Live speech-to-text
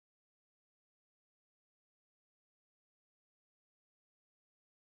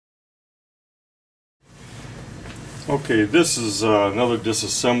Okay, this is another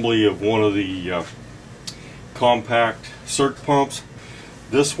disassembly of one of the compact circ pumps.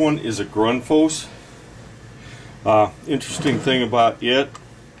 This one is a Grundfos. Interesting thing about it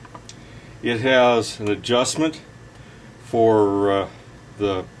has an adjustment for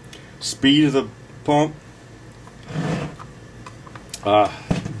the speed of the pump.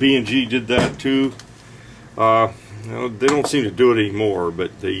 B&G did that too. They don't seem to do it anymore,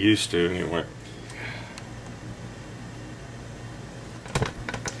 but they used to anyway.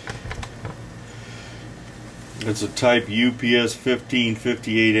 It's a type UPS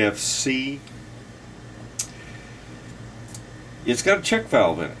 1558FC. It's got a check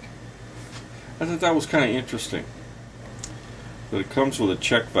valve in it. I thought that was kind of interesting, that it comes with a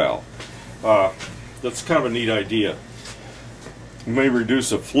check valve. That's kind of a neat idea. It may reduce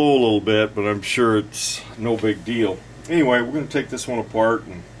the flow a little bit, but I'm sure it's no big deal. Anyway, we're going to take this one apart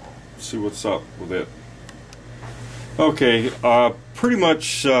and see what's up with it. Okay, pretty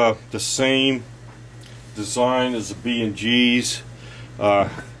much the same design as the B&G's.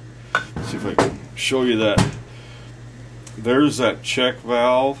 Let's see if I can show you that. There's that check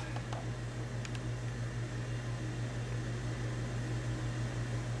valve.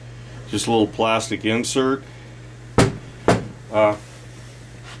 Just a little plastic insert. I've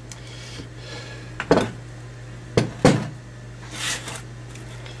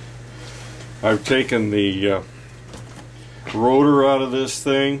taken the rotor out of this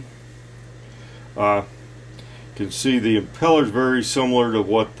thing. You can see the impeller is very similar to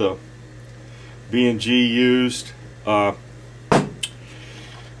what the B&G used.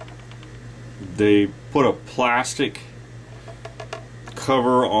 They put a plastic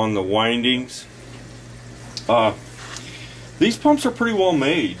cover on the windings. These pumps are pretty well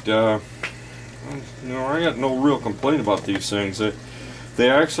made. I got no real complaint about these things. They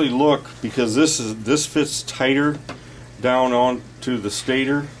actually look, because this fits tighter down onto the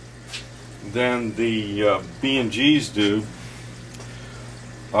stator than the B&G's do.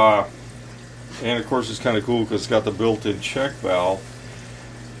 And of course it's kind of cool because it's got the built-in check valve.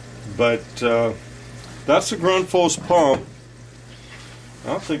 But that's a Grundfos pump. I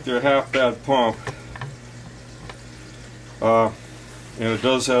don't think they're a half bad pump. And it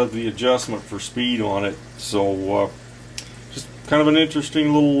does have the adjustment for speed on it, so just kind of an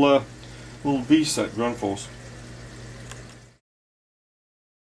interesting little beast, that Grundfos.